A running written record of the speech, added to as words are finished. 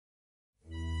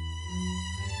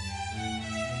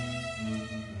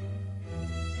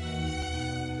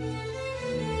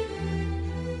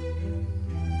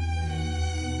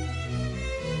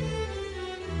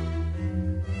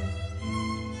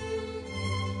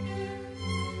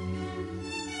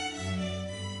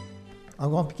I'm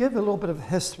going to give a little bit of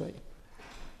history.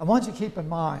 I want you to keep in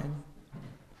mind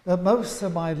that most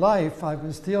of my life I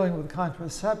was dealing with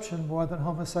contraception more than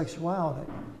homosexuality.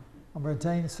 I'm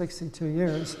ordained 62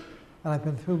 years, and I've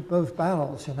been through both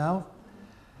battles, you know?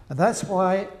 And that's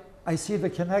why I see the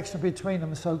connection between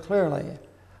them so clearly.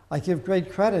 I give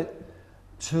great credit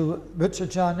to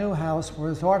Richard John Newhouse for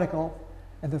his article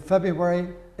in the February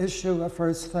issue of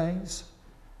First Things,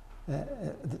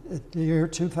 the year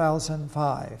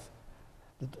 2005.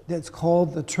 It's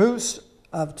called The Truce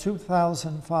of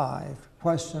 2005,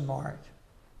 question mark.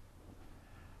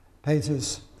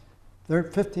 Pages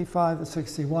 55 to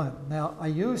 61. Now, I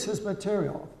use his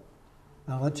material.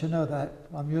 I'll let you know that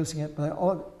I'm using it,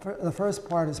 but the first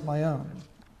part is my own.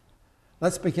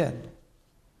 Let's begin.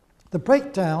 The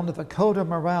breakdown of the code of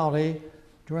morality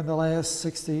during the last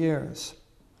 60 years.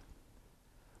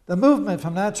 The movement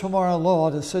from natural moral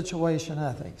law to situation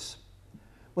ethics.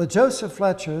 With Joseph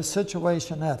Fletcher's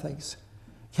situation ethics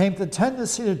came the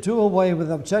tendency to do away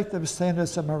with objective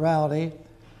standards of morality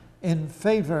in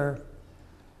favor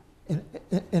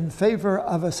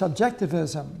of a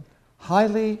subjectivism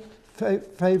highly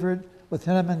favored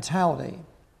within a mentality.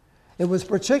 It was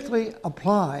particularly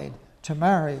applied to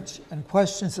marriage and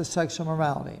questions of sexual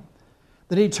morality.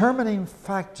 The determining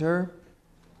factor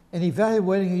in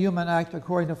evaluating a human act,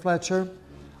 according to Fletcher,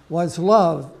 was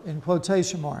love, in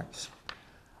quotation marks.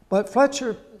 But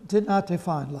Fletcher did not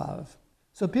define love.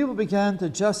 So people began to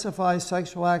justify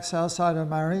sexual acts outside of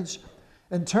marriage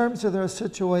in terms of their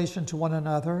situation to one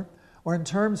another or in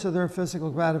terms of their physical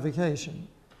gratification.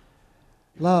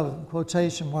 Love, in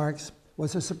quotation marks,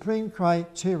 was a supreme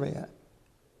criteria,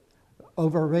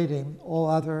 overrating all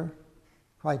other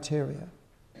criteria.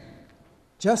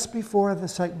 Just before the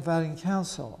Second Vatican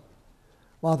Council,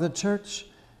 while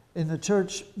in the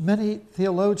church, many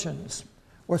theologians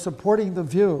were supporting the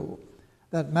view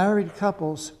that married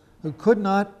couples who could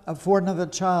not afford another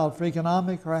child for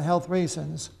economic or health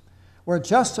reasons were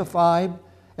justified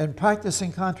in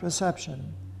practicing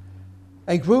contraception.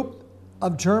 A group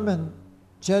of German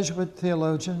Jesuit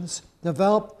theologians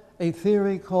developed a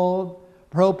theory called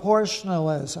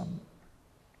proportionalism.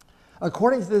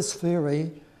 According to this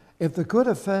theory, if the good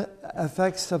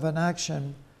effects of an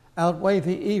action outweigh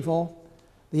the evil,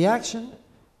 the action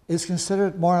is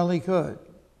considered morally good.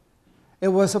 It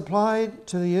was applied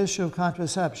to the issue of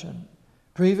contraception.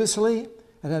 Previously,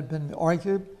 it had been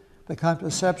argued that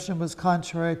contraception was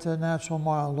contrary to natural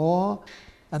moral law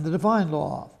and the divine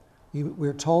law.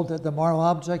 We're told that the moral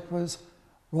object was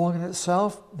wrong in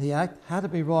itself. The act had to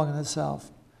be wrong in itself.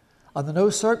 Under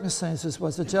no circumstances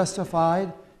was it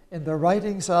justified in the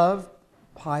writings of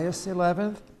Pius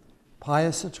XI,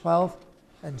 Pius XII,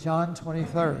 and John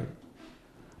XXIII.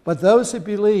 But those who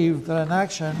believe that an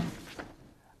action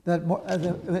that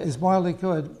is morally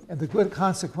good and the good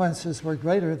consequences were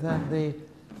greater than the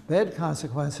bad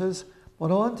consequences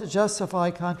went on to justify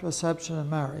contraception and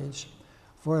marriage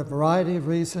for a variety of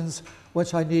reasons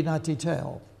which I need not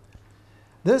detail.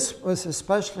 This was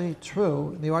especially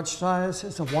true in the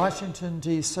Archdiocese of Washington,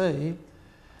 D.C.,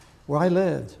 where I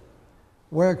lived,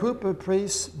 where a group of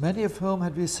priests, many of whom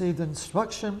had received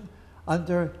instruction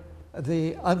under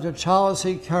Charles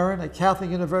E. Curran at Catholic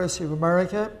University of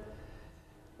America,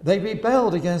 they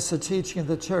rebelled against the teaching of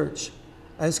the Church,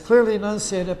 as clearly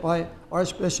enunciated by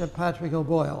Archbishop Patrick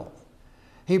O'Boyle.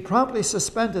 He promptly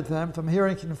suspended them from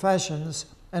hearing confessions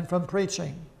and from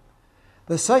preaching.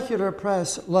 The secular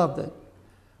press loved it.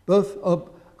 Both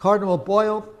Cardinal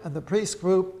Boyle and the priest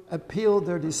group appealed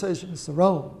their decisions to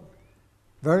Rome.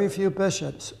 Very few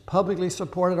bishops publicly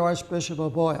supported Archbishop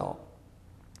O'Boyle.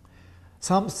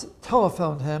 Some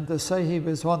telephoned him to say he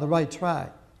was on the right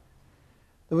track.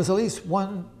 There was at least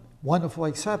one wonderful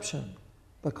exception,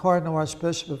 the Cardinal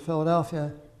Archbishop of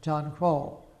Philadelphia, John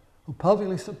Kroll, who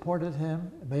publicly supported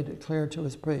him and made it clear to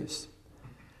his priests.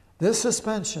 This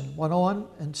suspension went on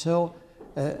until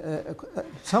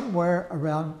somewhere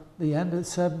around the end of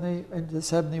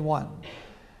 71.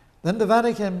 Then the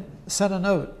Vatican sent a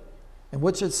note in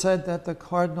which it said that the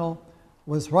cardinal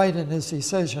was right in his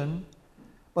decision,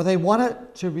 but they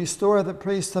wanted to restore the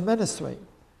priests to ministry.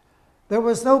 There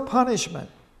was no punishment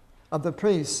of the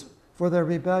priests for their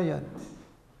rebellion.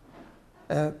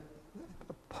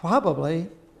 Probably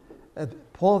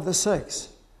Paul VI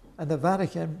and the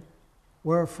Vatican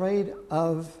were afraid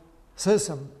of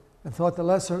schism and thought the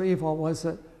lesser evil was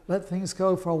that let things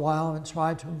go for a while and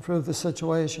try to improve the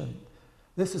situation.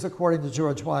 This is according to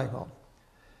George Weigel.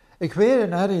 It created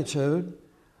an attitude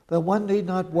that one need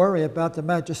not worry about the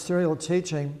magisterial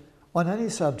teaching on any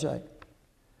subject.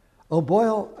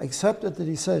 O'Boyle accepted the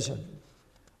decision.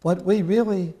 What we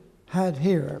really had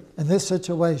here in this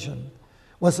situation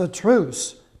was a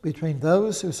truce between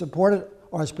those who supported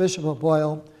Archbishop of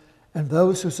Boyle and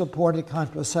those who supported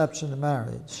contraception and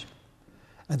marriage.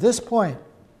 At this point,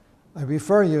 I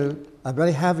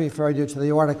already have referred you to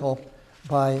the article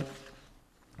by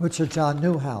Richard John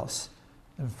Newhouse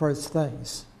in First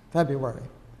Things, February.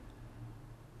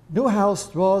 Newhouse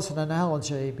draws an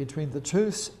analogy between the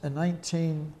truce in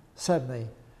 1970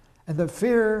 and the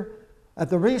fear at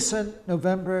the recent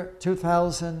November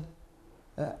 2000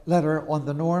 letter on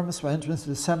the norms for entrance to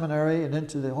the seminary and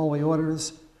into the holy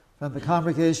orders from the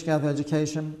Congregation of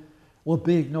Education will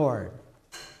be ignored.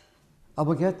 I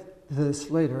will get to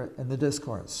this later in the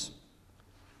discourse.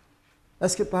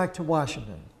 Let's get back to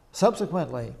Washington.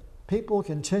 Subsequently, people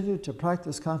continued to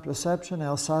practice contraception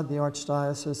outside the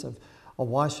Archdiocese of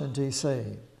Washington,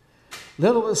 D.C.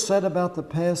 Little was said about the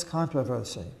past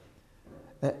controversy.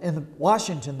 In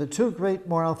Washington, the two great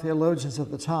moral theologians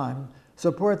of the time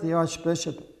supported the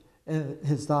Archbishop in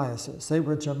his diocese. They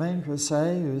were Germain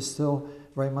Crousset, who is still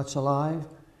very much alive,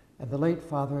 and the late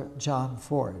Father John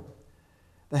Ford.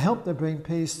 They helped to bring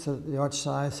peace to the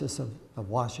Archdiocese of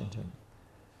Washington.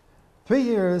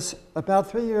 About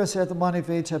 3 years after Monte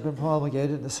Vitae had been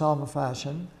promulgated in the solemn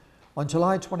fashion, on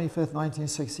July 25,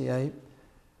 1968,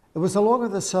 it was no longer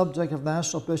the subject of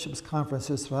national bishops'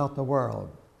 conferences throughout the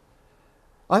world.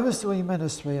 I was doing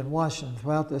ministry in Washington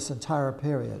throughout this entire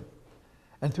period,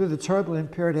 and through the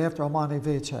turbulent period after Monte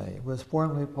Vitae was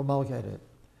formally promulgated.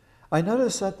 I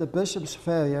noticed that the bishop's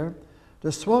failure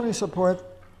to strongly support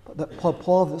Pope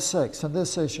Paul VI on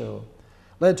this issue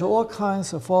led to all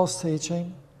kinds of false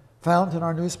teaching found in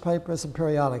our newspapers and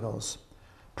periodicals.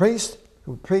 Priests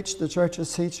who preached the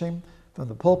church's teaching from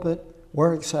the pulpit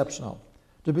were exceptional.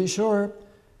 To be sure,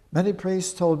 many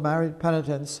priests told married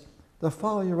penitents to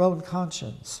follow your own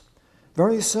conscience.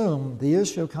 Very soon, the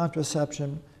issue of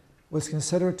contraception was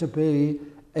considered to be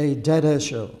a dead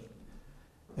issue.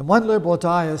 In one liberal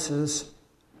diocese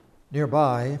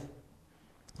nearby,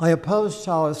 I opposed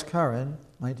Charles Curran,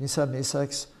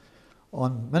 1976,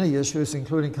 on many issues,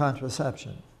 including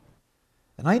contraception.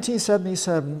 In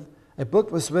 1977, a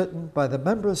book was written by the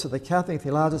members of the Catholic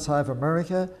Theological Society of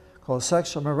America called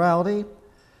Sexual Morality,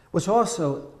 which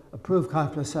also approved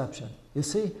contraception. You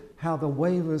see how the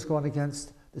wave is going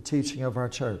against the teaching of our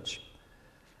church.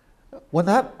 When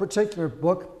that particular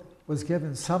book was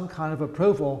given some kind of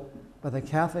approval by the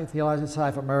Catholic Theological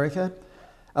Society of America,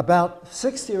 about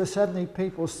 60 or 70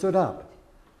 people stood up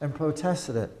and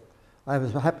protested it. I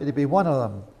was happy to be one of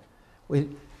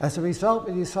them. As a result,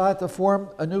 we decided to form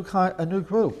a new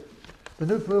group. The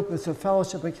new group is the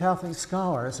Fellowship of Catholic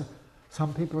Scholars.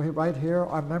 Some people right here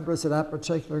are members of that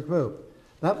particular group.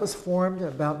 That was formed in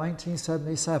about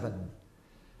 1977.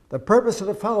 The purpose of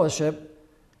the fellowship,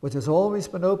 which has always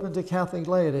been open to Catholic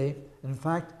laity, in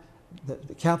fact, the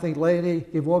Catholic laity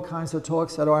give all kinds of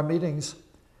talks at our meetings.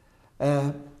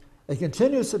 It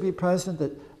continues to be present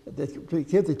that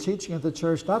give the teaching of the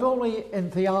church, not only in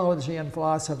theology and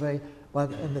philosophy,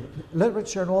 but in the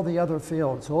literature and all the other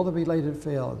fields, all the related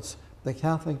fields, the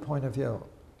Catholic point of view.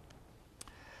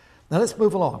 Now let's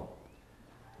move along.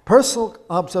 Personal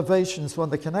observations on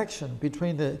the connection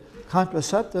between the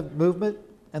contraceptive movement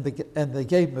and the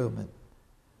gay movement.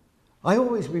 I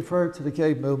always refer to the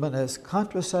gay movement as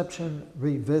contraception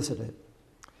revisited.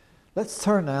 Let's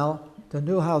turn now to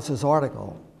Newhouse's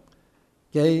article,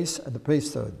 Gays and the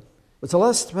Priesthood, which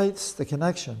illustrates the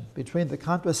connection between the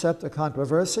contraceptive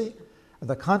controversy and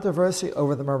the controversy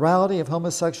over the morality of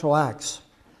homosexual acts.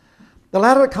 The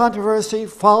latter controversy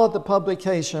followed the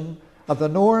publication of the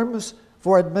norms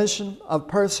for admission of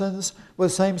persons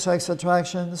with same-sex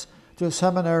attractions to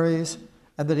seminaries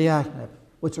and the diaconate,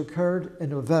 which occurred in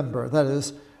November. That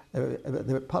is,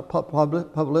 the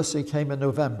publicity came in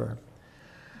November.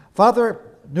 Father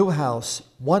Newhouse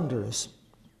wonders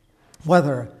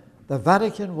whether the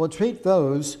Vatican will treat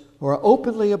those who are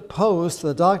openly opposed to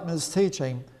the dogma's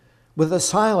teaching with the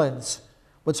silence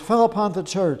which fell upon the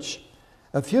Church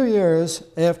a few years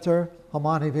after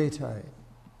Humanae Vitae.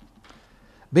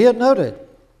 Be it noted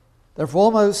that for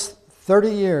almost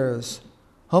 30 years,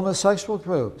 homosexual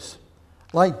groups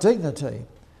like Dignity,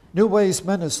 New Ways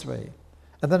Ministry,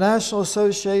 and the National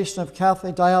Association of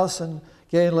Catholic Diocesan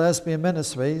Gay and Lesbian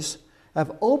Ministries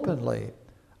have openly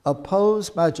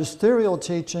opposed magisterial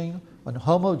teaching on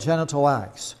homogenital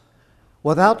acts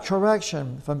without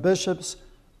correction from bishops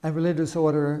and religious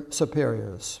order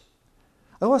superiors.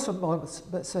 I also want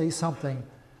to say something.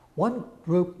 One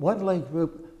lay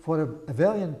group fought a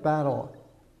valiant battle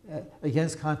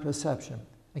against contraception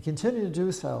and continued to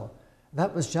do so. And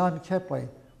that was John Kipley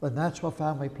with Natural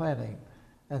Family Planning,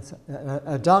 and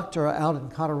a doctor out in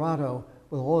Colorado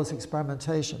with all his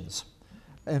experimentations.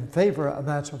 in favor of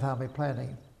natural family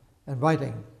planning and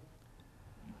writing.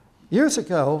 Years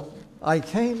ago, I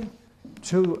came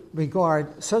to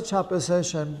regard such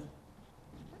opposition,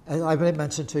 as I've already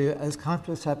mentioned to you, as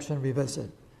contraception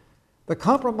revisited. The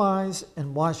compromise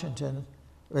in Washington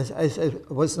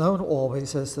was known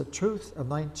always as the Truth of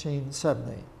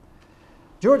 1970.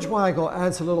 George Weigel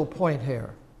adds a little point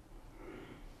here.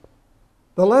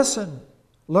 The lesson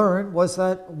learned was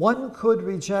that one could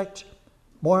reject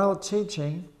moral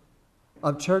teaching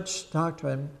of church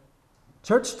doctrine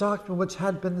which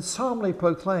had been solemnly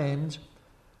proclaimed,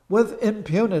 with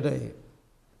impunity.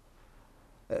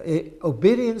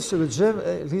 Obedience to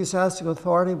ecclesiastical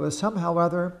authority was somehow or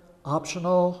other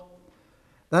optional.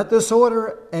 That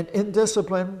disorder and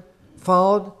indiscipline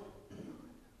followed.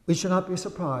 We should not be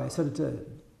surprised that it did.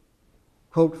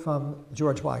 Quote from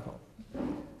George Weigel.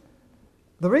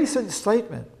 The recent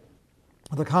statement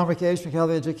of the Congregation of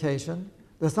Catholic Education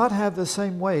does not have the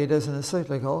same weight as an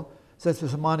encyclical such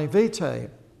as Humanae Vitae.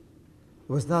 It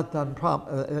was not done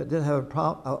it didn't have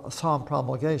a solemn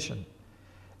promulgation.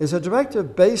 Is a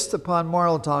directive based upon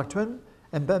moral doctrine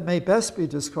and may best be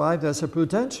described as a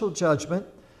prudential judgment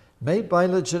made by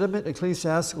legitimate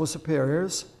ecclesiastical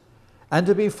superiors and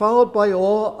to be followed by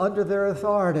all under their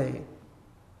authority.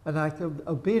 An act of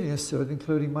obedience to it,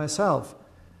 including myself.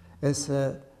 It's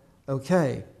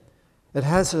okay. It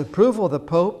has the approval of the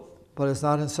Pope, but it's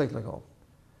not encyclical.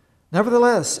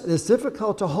 Nevertheless, it is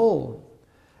difficult to hold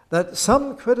that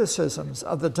some criticisms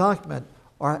of the document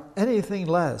are anything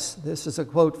less, this is a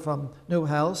quote from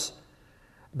Newhouse,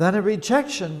 than a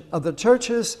rejection of the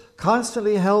Church's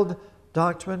constantly held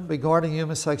doctrine regarding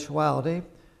homosexuality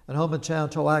and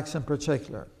homogenital acts in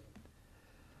particular.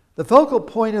 The focal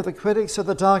point of the critics of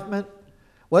the document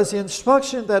was the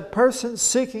instruction that persons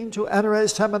seeking to enter a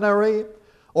seminary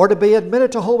or to be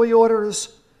admitted to holy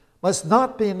orders must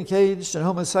not be engaged in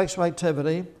homosexual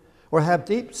activity or have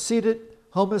deep-seated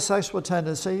homosexual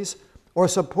tendencies or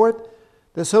support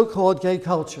the so-called gay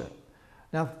culture.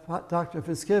 Now, Dr.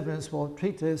 Fitzgibbons will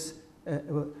treat this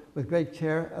with great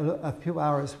care a few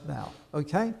hours from now,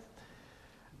 okay?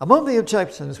 Among the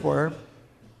objections were,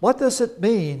 what does it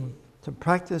mean to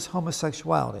practice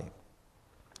homosexuality?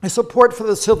 A support for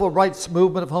the civil rights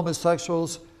movement of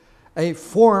homosexuals, a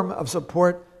form of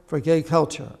support for gay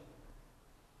culture.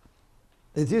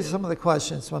 These are some of the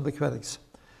questions from the critics.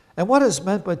 And what is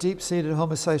meant by deep-seated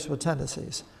homosexual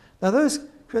tendencies? Now, those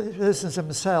criticisms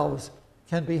themselves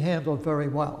can be handled very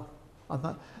well.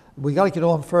 We got to get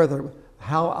on further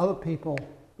how other people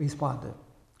responded.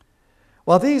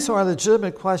 While these are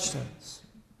legitimate questions,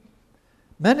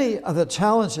 many of the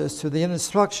challenges to the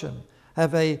instruction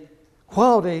have a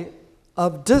quality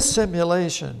of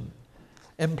dissimulation,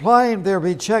 implying their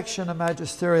rejection of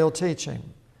magisterial teaching.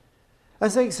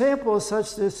 As an example of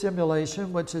such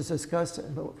dissimulation, which is discussed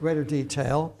in greater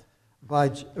detail by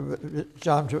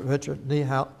John Richard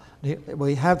Newhouse,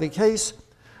 we have the case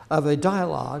of a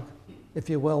dialogue, if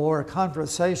you will, or a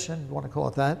conversation, you want to call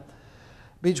it that,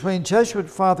 between Jesuit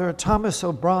Father Thomas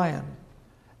O'Brien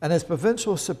and his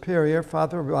provincial superior,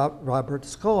 Father Robert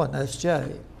Scollin,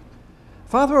 S.J.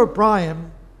 Father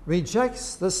O'Brien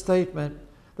rejects the statement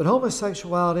that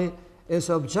homosexuality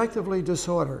is objectively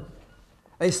disordered,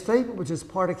 a statement which is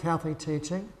part of Catholic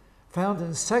teaching, found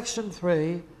in Section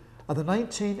 3 of the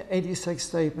 1986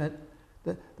 statement,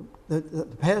 the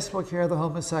pastoral care of the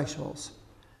homosexuals.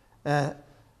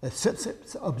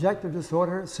 Objective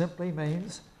disorder simply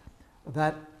means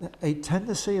that a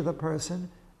tendency of the person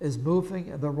is moving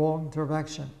in the wrong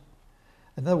direction.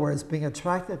 In other words, being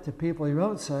attracted to people of your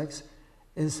own sex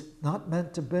is not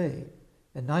meant to be.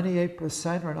 In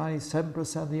 98% or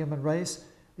 97% of the human race,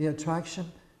 the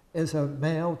attraction is a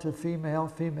male to female,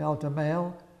 female to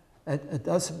male. It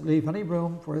doesn't leave any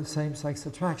room for same-sex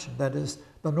attraction. That is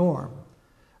the norm.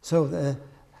 So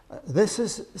this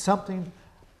is something,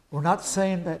 we're not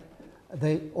saying that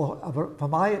for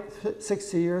my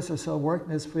 60 years or so working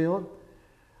in this field,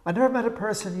 I never met a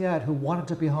person yet who wanted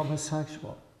to be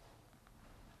homosexual.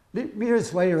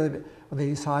 Years later, when they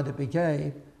decide to be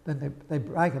gay, then they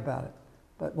brag about it.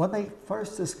 But when they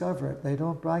first discover it, they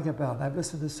don't brag about it. I've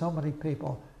listened to so many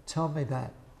people tell me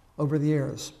that over the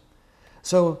years.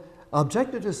 So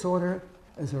objective disorder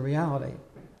is a reality.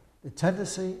 The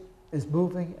tendency is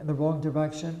moving in the wrong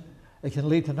direction. It can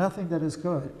lead to nothing that is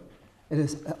good. It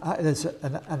is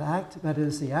an act that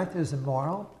is, the act is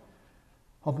immoral.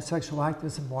 Homosexual act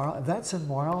is immoral. If that's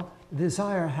immoral, the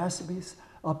desire has to be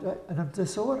a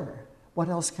disorder. What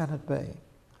else can it be?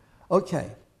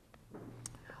 Okay.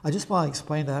 I just want to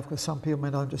explain that because some people may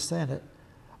not understand it.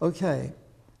 Okay.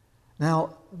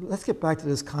 Now, let's get back to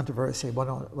this controversy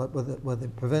with the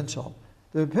provincial.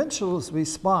 the provincial's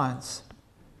response,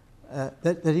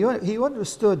 that he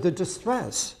understood the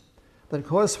distress that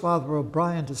caused Father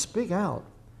O'Brien to speak out.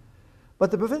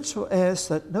 But the provincial asked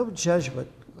that no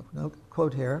Jesuit, no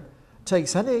quote here,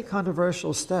 takes any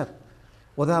controversial step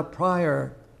without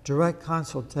prior direct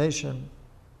consultation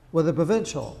with the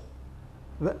provincial.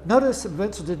 Notice the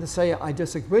provincial didn't say, I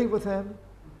disagree with him.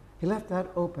 He left that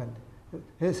open.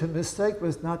 His mistake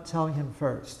was not telling him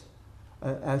first,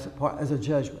 as a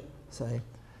Jesuit, say.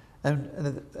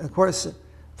 And of course,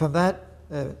 from that,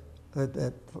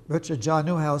 Richard John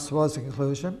Newhouse draws the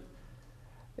conclusion.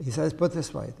 He says, put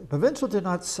this way, the provincial did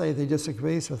not say that he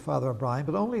disagrees with Father O'Brien,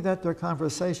 but only that their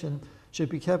conversation should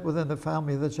be kept within the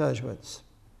family of the Jesuits.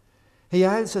 He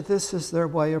adds that this is their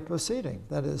way of proceeding.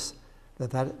 That is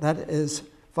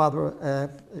Father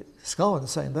Scullin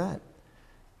saying that.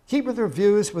 Keeping their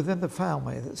views within the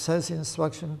family, that says the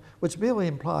instruction, which merely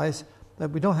implies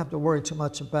that we don't have to worry too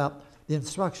much about the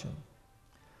instruction.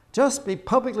 Just be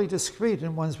publicly discreet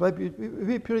in one's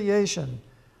repudiation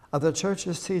of the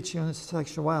Church's teaching on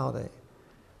sexuality.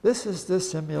 This is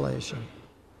dissimulation.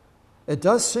 It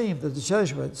does seem that the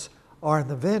Jesuits are in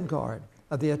the vanguard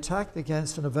of the attack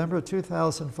against the November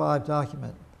 2005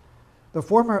 document. The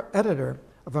former editor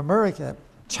of America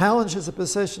challenges the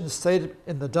position stated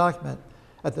in the document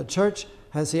that the Church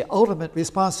has the ultimate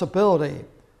responsibility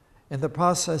in the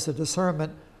process of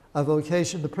discernment of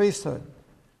vocation to priesthood.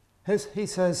 He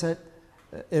says that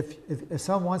if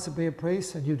someone wants to be a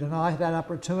priest and you deny that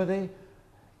opportunity,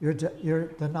 you're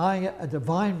denying a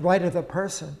divine right of the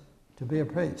person to be a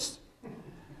priest.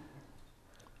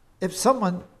 If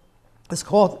someone is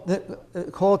called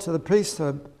to the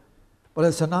priesthood but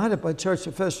is denied it by church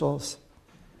officials,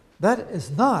 that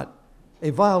is not a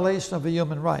violation of a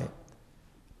human right.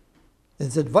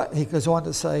 He goes on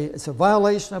to say, it's a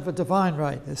violation of a divine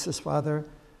right. This is Father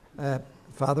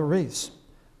Reese.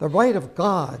 The right of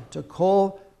God to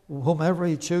call whomever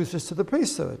he chooses to the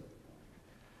priesthood.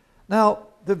 Now,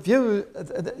 the view,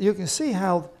 you can see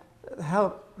how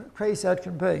crazy that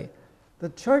can be. The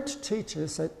Church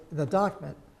teaches that, in the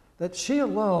document that she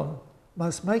alone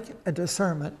must make a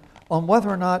discernment on whether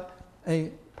or not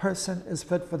a person is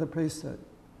fit for the priesthood.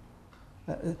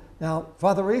 Now,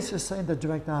 Father Reese is saying the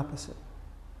direct opposite.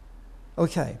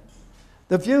 Okay.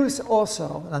 The views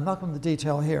also, and I'm not going to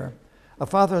detail here, of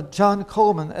Father John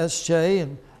Coleman, S.J.,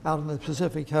 and out on the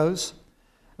Pacific Coast,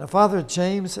 and Father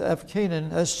James F.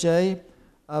 Keenan, S.J.,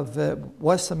 of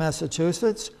Western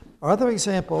Massachusetts, are other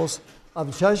examples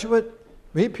of Jesuit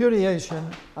repudiation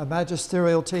of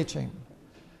magisterial teaching.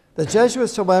 The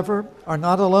Jesuits, however, are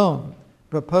not alone,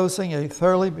 proposing a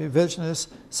thoroughly revisionist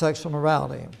sexual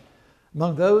morality.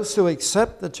 Among those who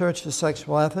accept the Church's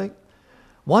sexual ethic,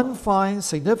 one finds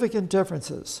significant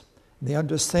differences in the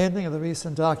understanding of the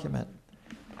recent document.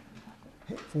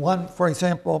 For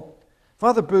example,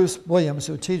 Father Bruce Williams,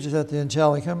 who teaches at the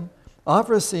Angelicum,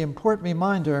 offers the important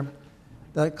reminder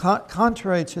that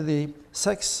contrary to the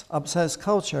sex-obsessed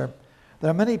culture, there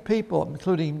are many people,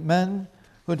 including men,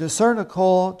 who discern a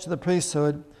call to the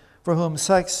priesthood for whom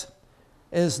sex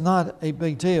is not a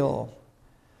big deal.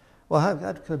 Well,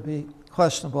 that could be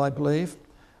questionable, I believe.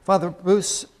 Father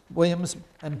Bruce Williams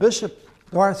and Bishop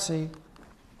Darcy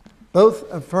both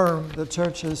affirm the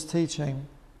Church's teaching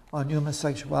on human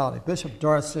sexuality. Bishop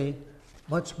Darcy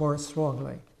much more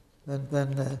strongly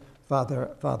than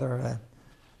Father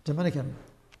Dominican.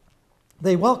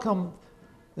 They welcome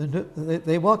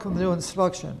the new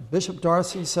instruction. Bishop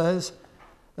Darcy says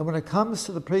that when it comes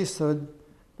to the priesthood,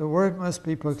 the word must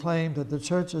be proclaimed that the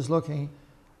Church is looking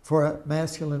for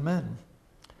masculine men.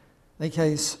 In any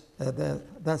case,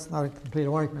 that's not a complete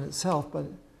argument itself, but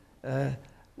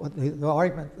the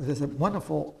argument, there's a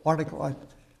wonderful article I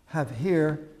have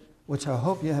here, which I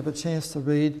hope you have a chance to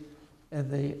read in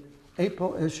the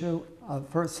April issue of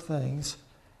First Things.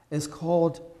 Is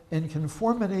called In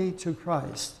Conformity to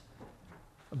Christ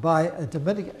by a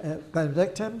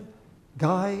Benedictine,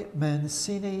 Guy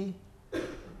Mancini,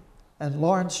 and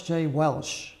Lawrence J.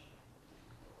 Welsh,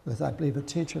 who is, I believe, a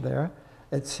teacher there.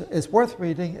 It's worth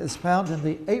reading. It's found in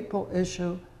the April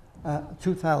issue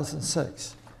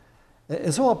 2006.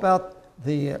 It's all about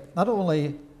the not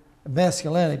only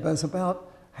masculinity, but it's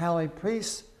about how a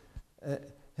priest,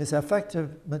 his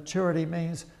effective maturity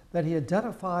means that he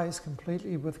identifies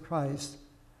completely with Christ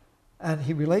and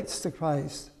he relates to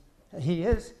Christ. He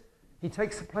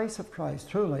takes the place of Christ,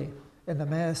 truly, in the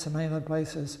Mass and many other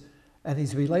places, and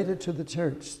he's related to the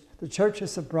Church. The Church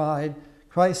is the bride,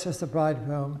 Christ is the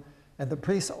bridegroom, and the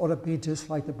priest ought to be just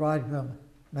like the bridegroom,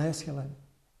 masculine.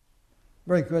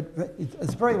 Very good.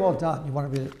 It's very well done. You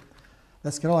want to read it?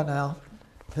 Let's get on now.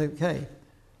 Okay.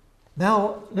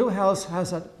 Now, Newhouse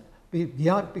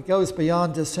goes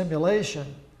beyond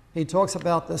dissimulation. He talks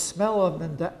about the smell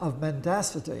of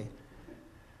mendacity.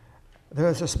 There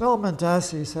is a smell of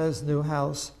mendacity, says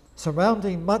Newhouse,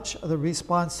 surrounding much of the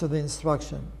response to the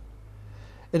instruction.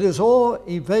 It is all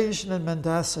evasion and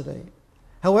mendacity.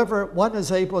 However, one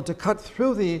is able to cut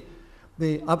through the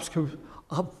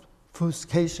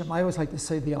obfuscation, I always like to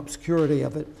say the obscurity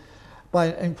of it,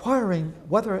 by inquiring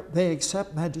whether they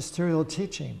accept magisterial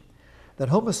teaching that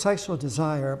homosexual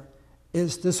desire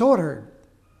is disordered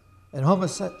and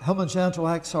homogenital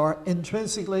acts are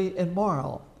intrinsically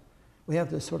immoral. We have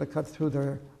to sort of cut through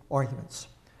their arguments.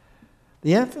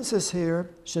 The emphasis here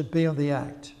should be on the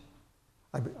act.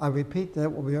 I repeat that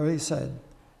what we already said.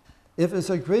 If it's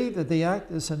agreed that the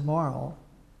act is immoral,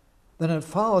 then it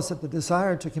follows that the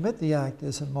desire to commit the act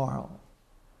is immoral.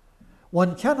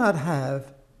 One cannot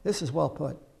have, this is well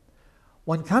put,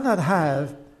 one cannot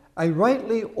have a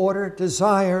rightly ordered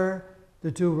desire to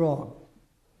do wrong.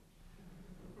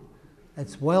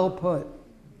 It's well put.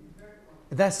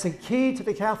 That's the key to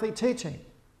the Catholic teaching.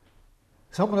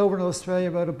 Someone over in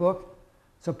Australia wrote a book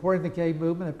supporting the gay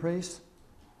movement, a priest.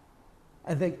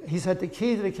 And he said the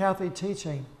key to the Catholic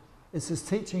teaching is this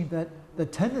teaching that the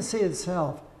tendency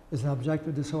itself is an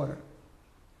objective disorder.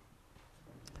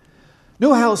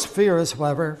 Newhouse fears,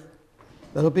 however,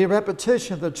 that it will be a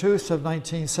repetition of the truths of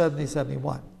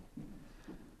 1970-71.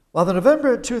 While the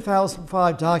November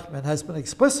 2005 document has been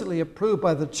explicitly approved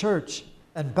by the Church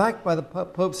and backed by the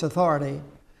Pope's authority,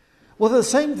 will the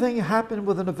same thing happen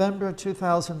with the November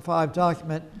 2005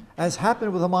 document as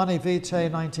happened with Humanae Vitae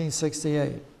in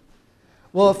 1968?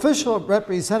 Will official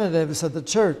representatives of the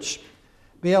Church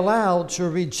be allowed to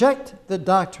reject the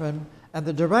doctrine and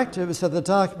the directives of the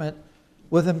document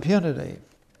with impunity?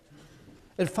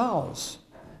 It follows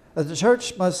that the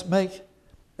Church must make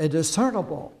a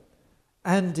discernible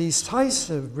and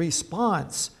decisive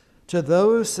response to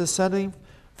those dissenting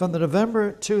from the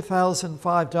November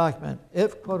 2005 document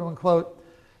if, quote unquote,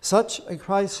 such a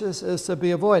crisis is to be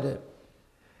avoided.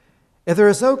 If there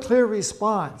is no clear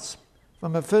response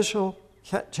from official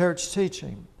Church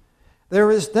teaching,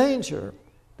 there is danger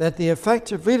that the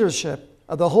effective leadership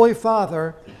of the Holy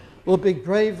Father will be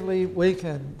gravely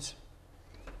weakened.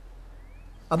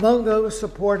 Among those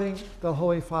supporting the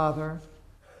Holy Father,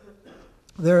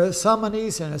 there is some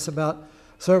uneasiness about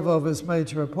several of his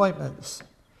major appointments.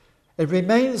 It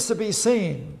remains to be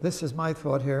seen, this is my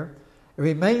thought here, it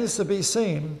remains to be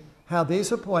seen how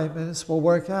these appointments will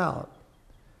work out.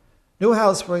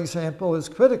 Newhouse, for example, is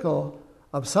critical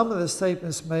of some of the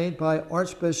statements made by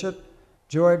Archbishop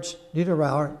George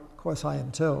Niederauer, of course I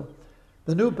am too,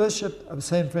 the new Bishop of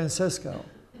San Francisco.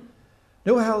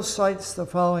 Newhouse cites the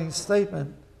following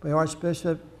statement by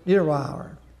Archbishop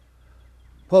Niederauer,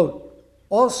 quote,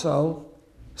 "Also,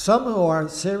 some who are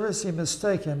seriously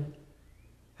mistaken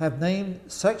have named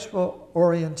sexual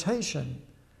orientation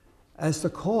as the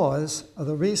cause of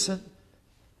the recent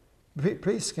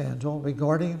priest scandal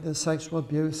regarding the sexual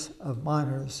abuse of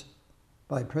minors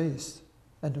by priests,"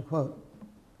 end of quote.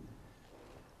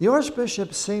 The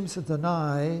Archbishop seems to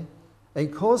deny a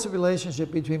causal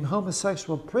relationship between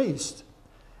homosexual priests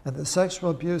and the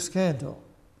sexual abuse scandal.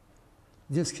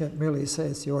 You just can't merely say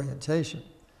it's the orientation.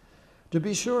 To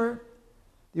be sure,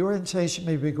 the orientation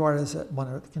may be regarded as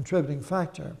one contributing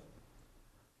factor,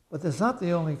 but that's not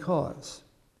the only cause.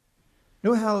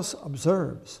 Newhouse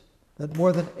observes that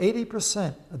more than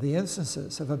 80% of the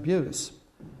instances of abuse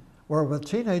were with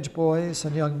teenage boys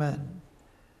and young men.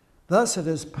 Thus, it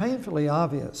is painfully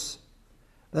obvious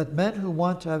that men who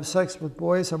want to have sex with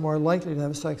boys are more likely to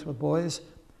have sex with boys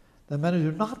than men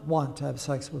who do not want to have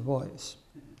sex with boys.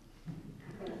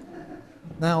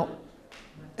 Now,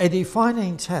 a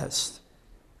defining test,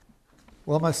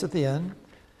 we're almost at the end.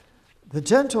 The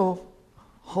gentle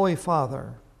Holy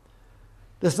Father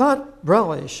does not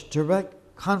relish direct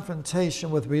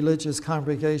confrontation with religious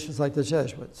congregations like the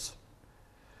Jesuits.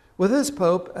 With this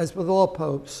Pope, as with all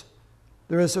popes,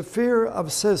 there is a fear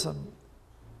of schism,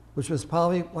 which was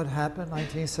probably what happened in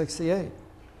 1968.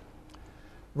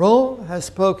 Rome has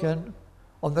spoken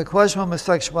on the question of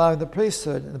homosexuality in the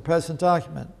priesthood in the present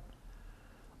document.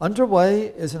 Underway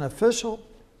is an official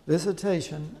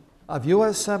visitation of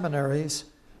U.S. seminaries,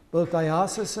 both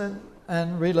diocesan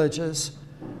and religious,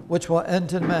 which will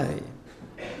end in May.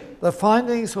 The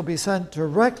findings will be sent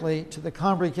directly to the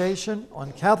Congregation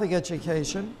on Catholic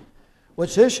Education,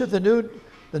 which issued the new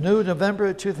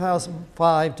November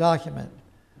 2005 document.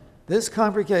 This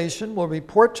congregation will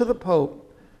report to the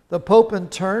Pope. The Pope, in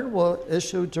turn, will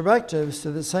issue directives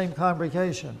to the same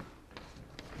congregation.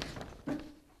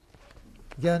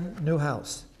 again, new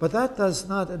house. But that does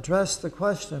not address the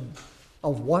question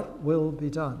of what will be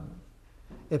done,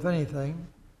 if anything,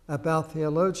 about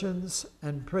theologians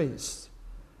and priests,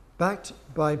 backed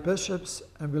by bishops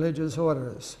and religious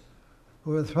orders,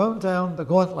 who have thrown down the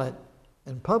gauntlet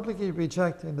in publicly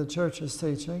rejecting the Church's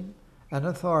teaching and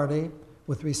authority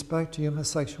with respect to human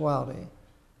sexuality.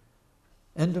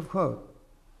 End of quote.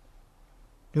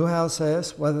 Newhouse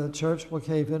asks whether the Church will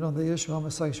cave in on the issue of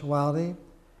homosexuality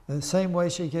in the same way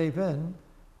she gave in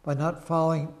by not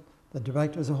following the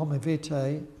directives of Homo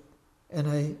Vitae in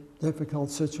a difficult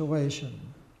situation.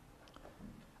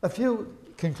 A few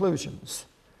conclusions,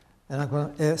 and I'm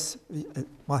going to ask,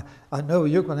 I know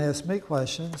you're going to ask me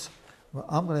questions, well,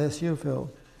 I'm going to ask you, Phil,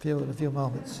 in a few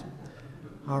moments.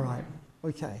 All right,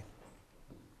 okay.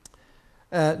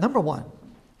 Number one,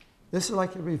 this is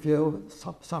like a review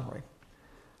summary.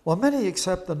 While many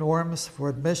accept the norms for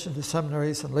admission to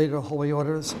seminaries and later holy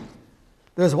orders,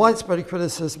 there's widespread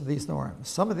criticism of these norms.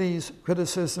 Some of these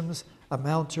criticisms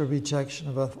amount to a rejection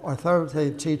of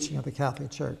authoritative teaching of the Catholic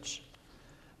Church.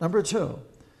 Number two,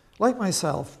 like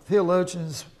myself,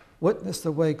 theologians witnessed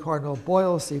the way Cardinal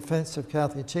Boyle's defense of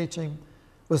Catholic teaching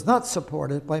was not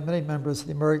supported by many members of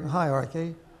the American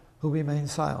hierarchy who remained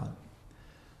silent.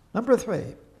 Number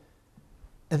three,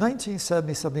 in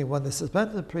 1970-71, the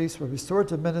suspended priests were restored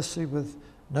to ministry with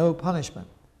no punishment.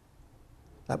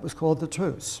 That was called the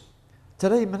truce.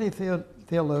 Today, many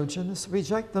theologians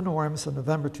reject the norms of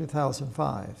November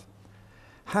 2005.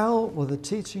 How will the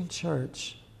teaching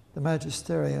church, the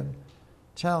magisterium,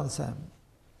 challenge them?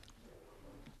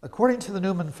 According to the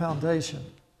Newman Foundation,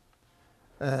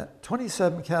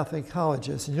 27 Catholic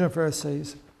colleges and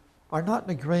universities are not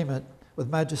in agreement with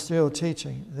magisterial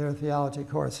teaching in their theology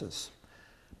courses.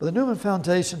 But the Newman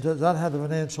Foundation does not have the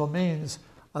financial means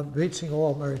of reaching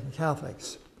all American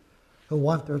Catholics who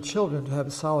want their children to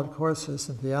have solid courses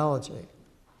in theology.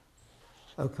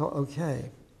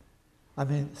 Okay. I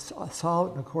mean,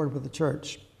 solid in accord with the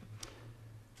Church.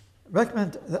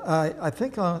 I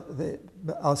think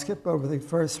I'll skip over the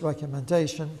first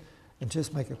recommendation and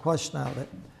just make a question out of it.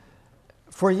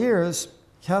 For years,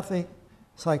 Catholic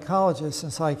psychologists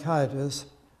and psychiatrists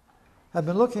have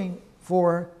been looking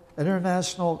for an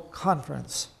international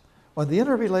conference on the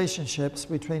interrelationships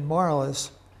between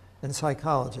moralists and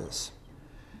psychologists.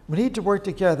 We need to work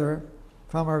together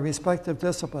from our respective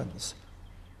disciplines.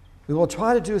 We will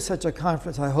try to do such a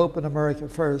conference, I hope, in America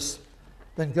first,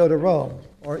 then go to Rome,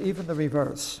 or even the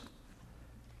reverse.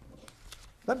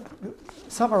 Let me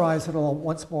summarize it all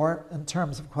once more in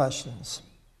terms of questions.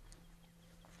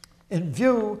 In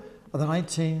view of the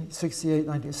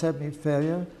 1968-1970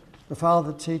 failure to follow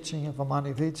the teaching of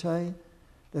Humanae Vitae,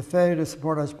 the failure to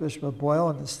support Archbishop Boyle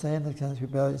and the stand against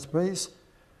rebellious priests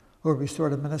who were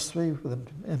restored to ministry with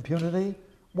impunity,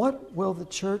 what will the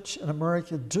Church in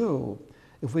America do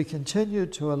if we continue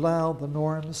to allow the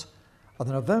norms of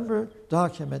the November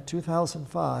document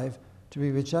 2005 to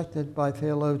be rejected by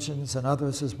theologians and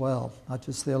others as well, not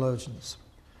just theologians?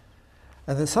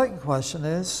 And the second question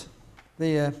is,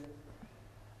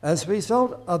 as a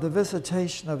result of the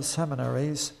visitation of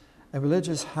seminaries and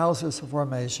religious houses of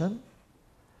formation,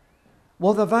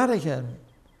 will the Vatican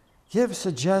give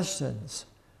suggestions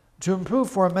to improve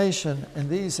formation in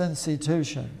these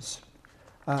institutions?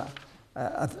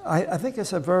 I think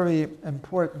it's a very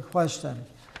important question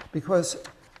because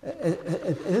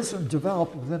it isn't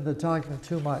developed within the document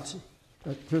too much,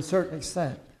 to a certain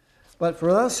extent. But for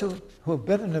us who have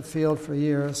been in the field for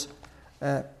years,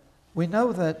 we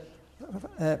know that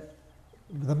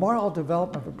the moral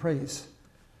development of a priest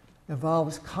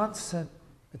involves constant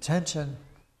attention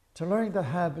to learning the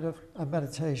habit of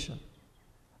meditation.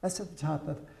 That's at the top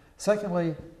of it.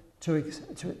 Secondly, to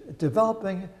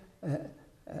developing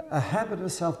a habit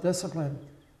of self-discipline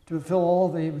to fulfill all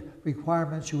the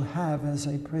requirements you have as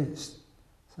a priest.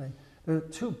 See, there are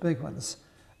two big ones.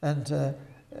 And in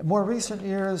more recent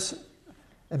years,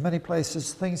 in many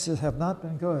places, things that have not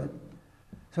been good.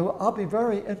 So I'll be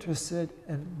very interested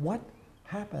in what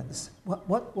happens.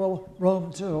 What will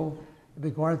Rome do in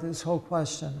regard to this whole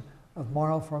question of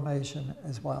moral formation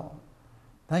as well?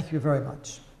 Thank you very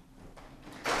much.